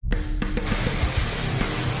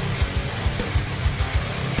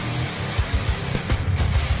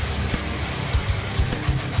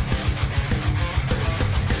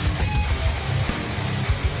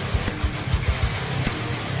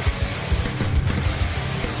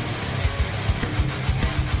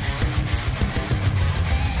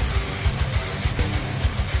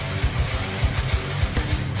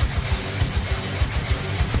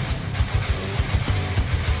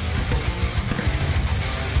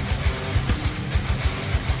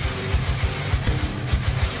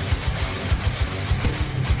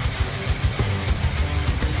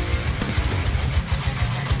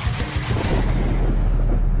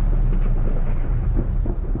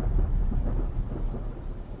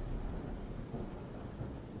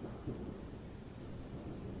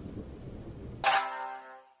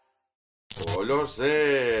Olha o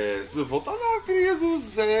Zé, de volta à alegria do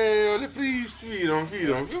Zé, olha para isto, viram?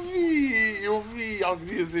 Eu vi a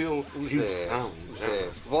alegria dele. O Zé,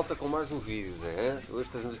 volta com mais um vídeo, Zé. Hoje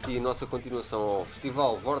estamos aqui em nossa continuação ao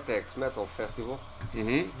Festival Vortex Metal Festival.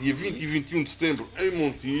 Dia 20 e 21 de setembro em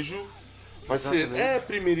Montijo. Vai ser a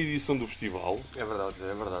primeira edição do festival. É verdade,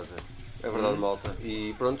 Zé, é verdade, Zé. É verdade, malta.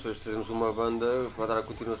 E pronto, hoje trazemos uma banda que vai dar a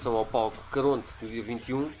continuação ao palco Caronte no dia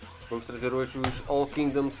 21. Vamos trazer hoje os All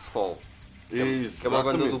Kingdoms Fall. Que é uma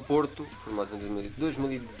banda do Porto, formada em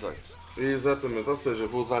 2018. Exatamente, ou seja,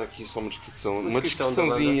 vou dar aqui só uma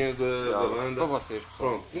descriçãozinha da banda. Para vocês, pessoal.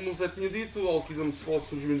 Pronto, como o Zé tinha dito, o All Kingdoms Fall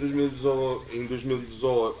surgiu em 2018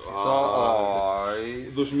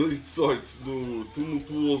 do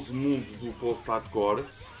tumultuoso mundo do post-hardcore.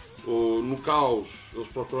 No caos, eles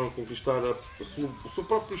procuraram conquistar o seu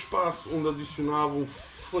próprio espaço, onde adicionavam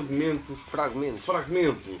fragmentos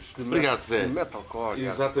de obrigado, Zé. metalcore.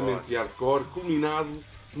 Exatamente, de hardcore, culminado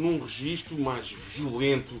num registro mais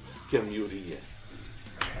violento que a maioria.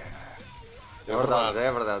 É verdade.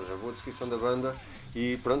 Boa descrição da banda.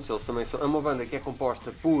 E pronto, eles também são. É uma banda que é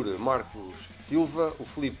composta por Marcos Silva, o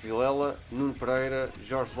Filipe Vilela, Nuno Pereira,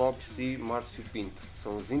 Jorge Lopes e Márcio Pinto.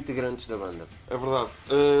 São os integrantes da banda. É verdade.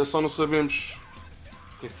 Só não sabemos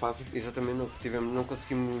o que é que fazem. Exatamente, não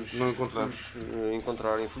conseguimos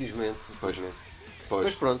encontrar, infelizmente. Pois.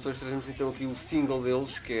 Mas pronto, hoje trazemos então aqui o single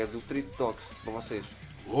deles, que é do Street Dogs, para vocês.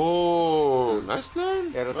 Nice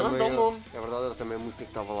name! Era também a música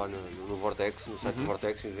que estava lá no Vortex, no site do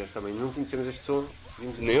Vortex, e os gajos também não conhecemos este som.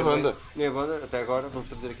 Nem a banda, até agora. Vamos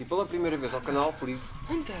trazer aqui pela primeira vez ao canal, por isso.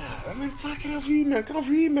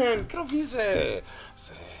 Quero ouvir, Zé!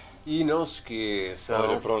 E não se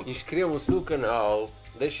esqueçam, inscrevam-se no canal,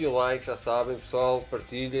 deixem o like, já sabem, pessoal,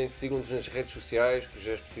 partilhem, sigam-nos nas redes sociais, que os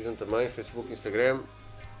gajos precisam também, Facebook, Instagram,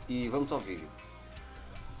 e vamos ao vídeo.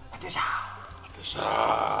 Até já!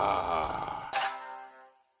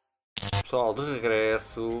 Pessoal, de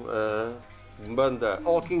regresso, a banda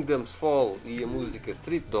All Kingdoms Fall e a música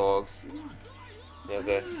Street Dogs. É,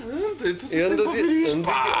 Zé? Anda.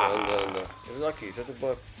 Olha aqui, já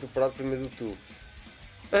estou preparado primeiro do que tu.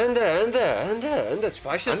 Anda,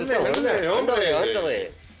 despacha-te,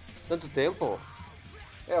 anda. Tanto tempo?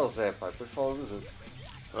 É o Zé, pai, depois fala dos outros.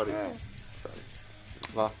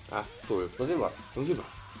 Vá. Sou eu. Vamos embora. Vamos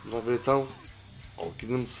ver então All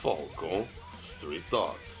Kingdoms Fall com Street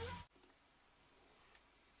Dogs.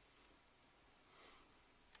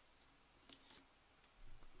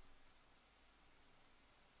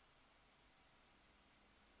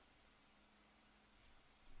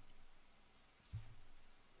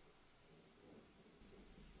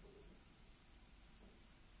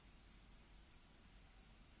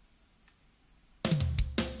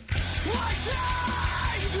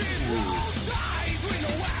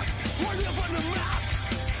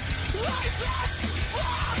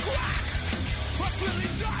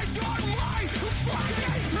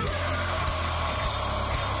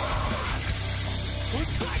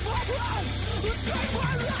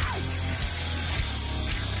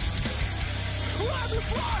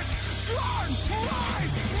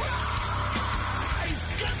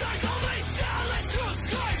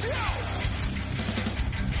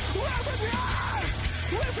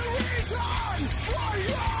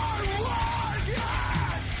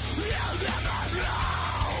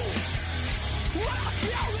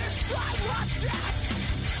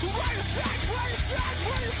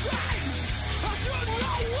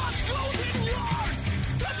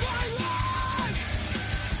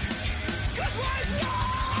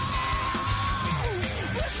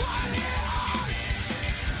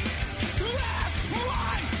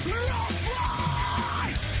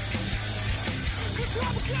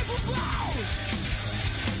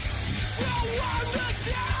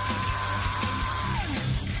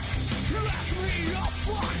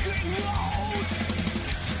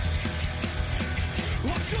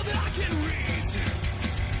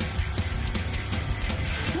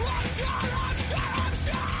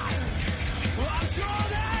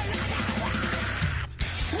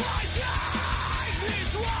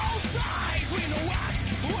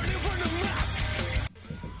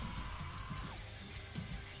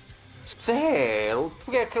 Zé,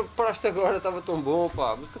 porque é que paraste agora? Estava tão bom,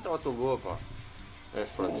 pá. A música estava tão boa, pá. Mas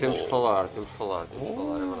pronto, temos que falar, é verdade.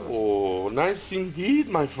 Nice indeed,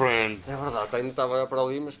 my friend. É verdade, ainda estava a olhar para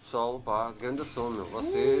ali, mas pessoal, pá, grande som, meu.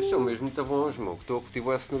 Vocês são mesmo muito bons, meu. Estou a curtir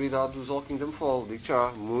a sonoridade dos All Kingdom Fall, digo já.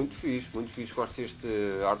 Muito fixe. Gosto deste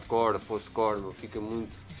hardcore, post-core, meu. Fica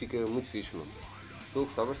muito fixe, meu. Estou a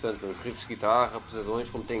gostar bastante, meu. Os riffs de guitarra, pesadões,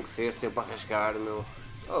 como tem que ser, sempre a rasgar, meu.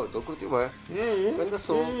 Estou a curtir bem. Ganda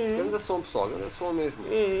som, pessoal, ganda som mesmo.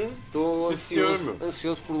 Estou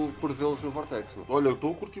ansioso por vê-los no Vortex. Meu. Olha, eu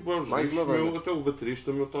estou a curtir bem os mais uma banda. Até o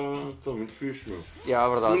baterista meu está muito fixe, meu. É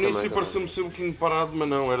verdade, no início pareceu-me ser um bocadinho parado, mas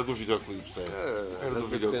não, era do videoclipe, sério. Era do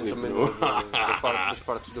videoclipe. Também das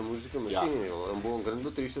partes da música, mas sim, ele é um grande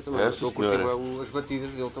baterista também. Estou a curtir as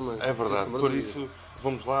batidas dele também. É verdade, por isso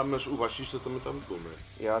vamos lá, mas o baixista também está muito bom, não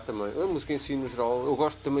é? Também. A música em si, no geral, eu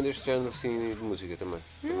gosto também deste género assim, de música também.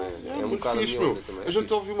 É um bocado fixe, meu. Também. A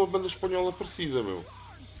gente ouviu uma banda espanhola parecida, meu.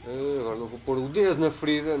 Agora não vou pôr o dedo na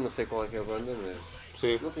ferida, não sei qual é que é a banda, mas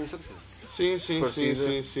sim. Não tenho certeza. Sim.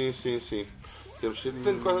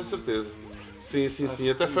 Tenho quase a certeza. Sim.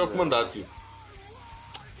 Até foi ao comandante.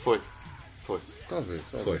 Foi. Talvez.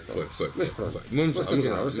 Foi. Mas pronto. Vamos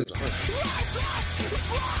continuar.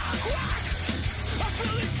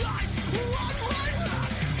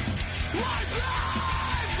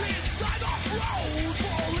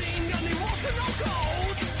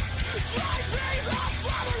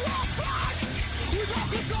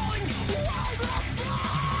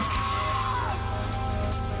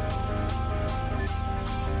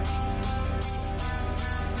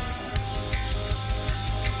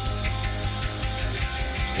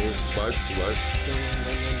 Baixo.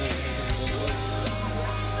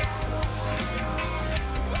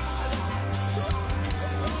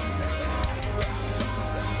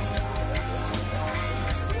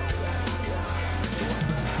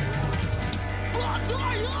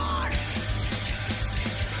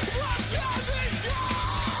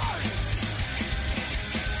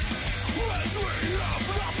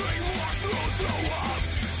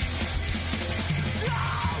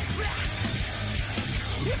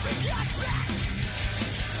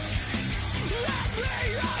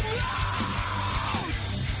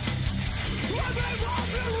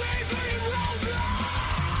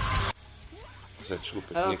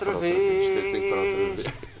 Desculpa, tenho que parar outra vez.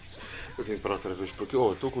 Eu tenho que parar outra vez porque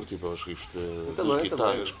estou a curtir bem os riffs das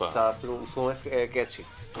guitarras. Pá. O som é catchy,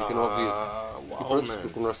 fica no ouvido. E pronto,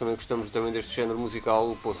 porque nós também gostamos deste género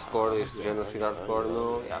musical, o post-core, este género assim de hardcore,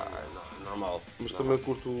 normal. Mas também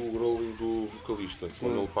curto o growling do vocalista,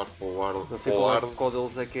 quando ele parte para o ar. Não sei qual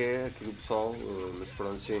deles é que é aqui do pessoal, mas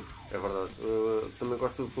pronto, sim, é verdade. Também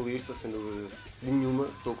gosto do vocalista, sem dúvida nenhuma,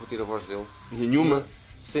 estou a curtir a voz dele. Nenhuma?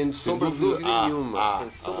 Sem sombra de dúvida nenhuma.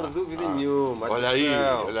 Sem sombra de dúvida nenhuma. Olha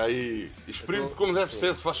aí. Exprime como deve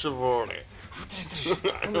ser, se faz favor.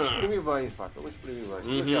 Vamos exprimir bem, pá. Mas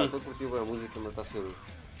já, estou a curtir bem a música, mas está a ser...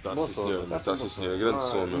 Está sim, senhor. Grande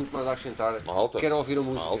som. Muito mais a acrescentar. Malta. Quero ouvir a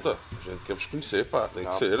música. Malta. A gente quer vos conhecer, pá. Tem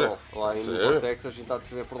que ser. Pessoal, lá em Vortex a gente está a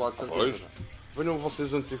decidir por lá de certeza. Pois. Venham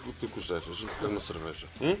vocês antes de com os Zés. A gente bebe uma cerveja.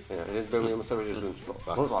 A gente bebe uma cerveja juntos.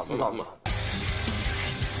 Vamos lá.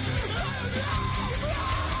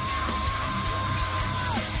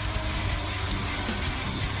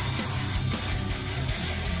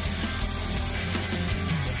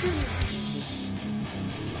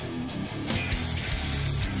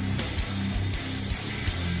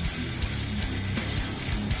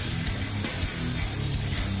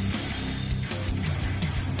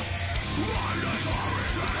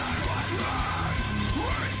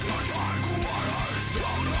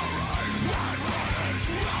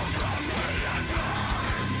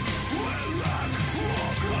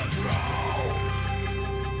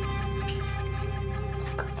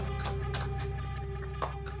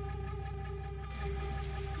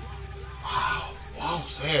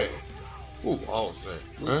 Uau, Zé.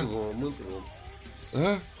 Muito bom.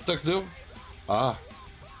 Até que deu? A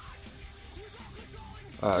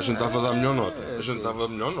gente está a fazer a melhor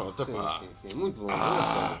nota. Pá. Sim. Muito bom.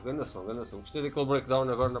 Grande som. Gostei daquele breakdown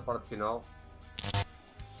agora na parte final.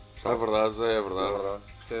 É verdade, Zé, é verdade.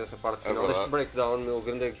 Gostei dessa parte final. Deste breakdown, meu,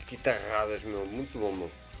 grande guitarradas, meu. Muito bom,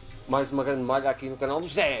 meu. Mais uma grande malha aqui no canal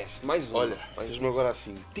dos Zés. Mais uma. Olha, fez-me agora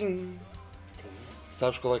assim. Tim.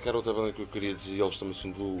 Sabes qual é que era outra banda que eu queria dizer? Eles também são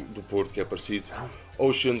do Porto, que é parecido.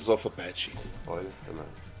 Oceans of Apache. Olha,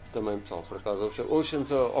 também pessoal, por acaso. Oceans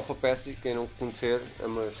of Apache, quem não conhecer, é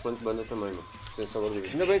uma excelente banda também, meu. Sem sombra de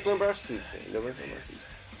dúvida. Ainda bem que lembraste disso.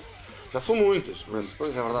 Já são muitas. Mas...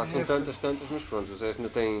 Pois é verdade, são tantas, mas pronto, o Zé ainda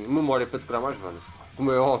tem memória para decorar mais bandas.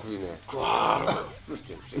 Como é óbvio, né? Claro! Mas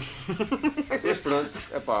temos, sim. Mas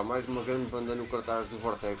pronto, mais uma grande banda no cartaz do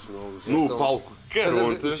Vortex, meu. No palco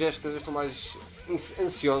Caronte. Os gestos cada vez estão mais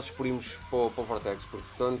ansiosos por irmos para o Vortex, porque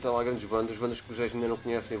tanto há lá grandes bandas que os gajos ainda não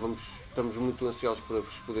conhecem, estamos muito ansiosos por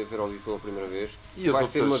os poder ver ao vivo pela primeira vez. Vai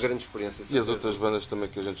ser uma grande experiência. E as outras bandas também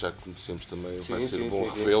que a gente já conhecemos também, vai ser bom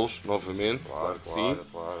revê-los novamente, claro que sim.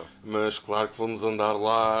 Mas claro que vamos andar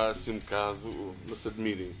lá assim um bocado, não se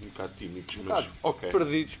admirem, um bocado tímidos, mas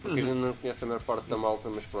perdidos, porque ainda não conhece a maior parte da malta,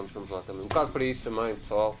 mas pronto, vamos lá também. Um bocado para isso também,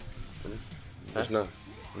 pessoal. Mas não.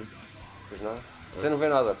 Pois não? Você não vê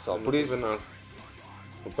nada, pessoal, por isso... Não vê nada.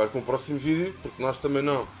 Não percam o próximo vídeo, porque nós também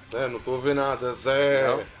não. Zé, não estou a ver nada,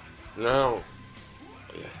 Zé. Não.